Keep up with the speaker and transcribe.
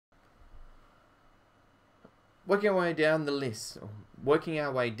working our way down the list, or working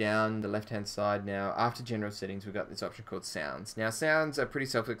our way down the left-hand side now, after general settings, we've got this option called sounds. Now, sounds are pretty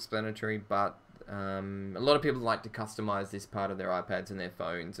self-explanatory, but a lot of people like to customize this part of their iPads and their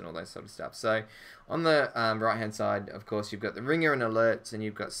phones and all that sort of stuff. So on the right-hand side, of course, you've got the ringer and alerts, and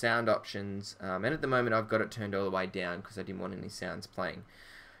you've got sound options. And at the moment, I've got it turned all the way down because I didn't want any sounds playing.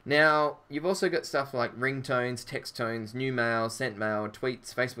 Now, you've also got stuff like ringtones, text tones, new mail, sent mail,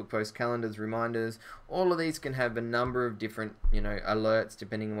 tweets, Facebook posts, calendars, reminders. All of these can have a number of different, alerts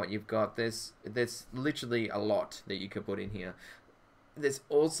depending on what you've got. There's literally a lot that you could put in here. There's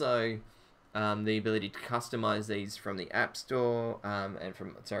also the ability to customize these from the App Store and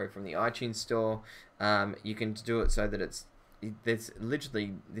from the iTunes Store. You can do it so that this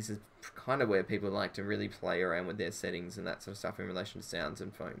is kind of where people like to really play around with their settings and that sort of stuff in relation to sounds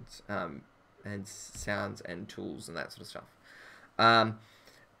and phones, and sounds and tools and that sort of stuff.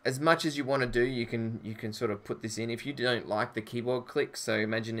 As much as you want to do, you can sort of put this in. If you don't like the keyboard clicks, so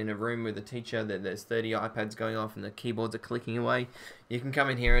imagine in a room with a teacher that there's 30 iPads going off and the keyboards are clicking away, you can come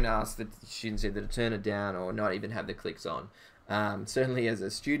in here and ask the students either to turn it down or not even have the clicks on. Certainly as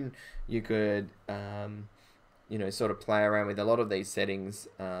a student, you could sort of play around with a lot of these settings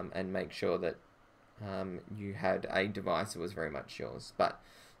and make sure that you had a device that was very much yours. But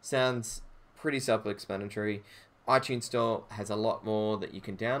sounds pretty self-explanatory. iTunes Store has a lot more that you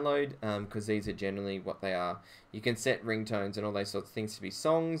can download because these are generally what they are. You can set ringtones and all those sorts of things to be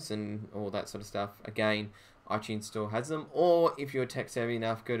songs and all that sort of stuff. Again, iTunes Store has them. Or if you're tech savvy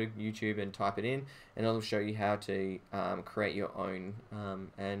enough, go to YouTube and type it in and it'll show you how to create your own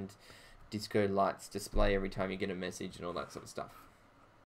and disco lights display every time you get a message and all that sort of stuff.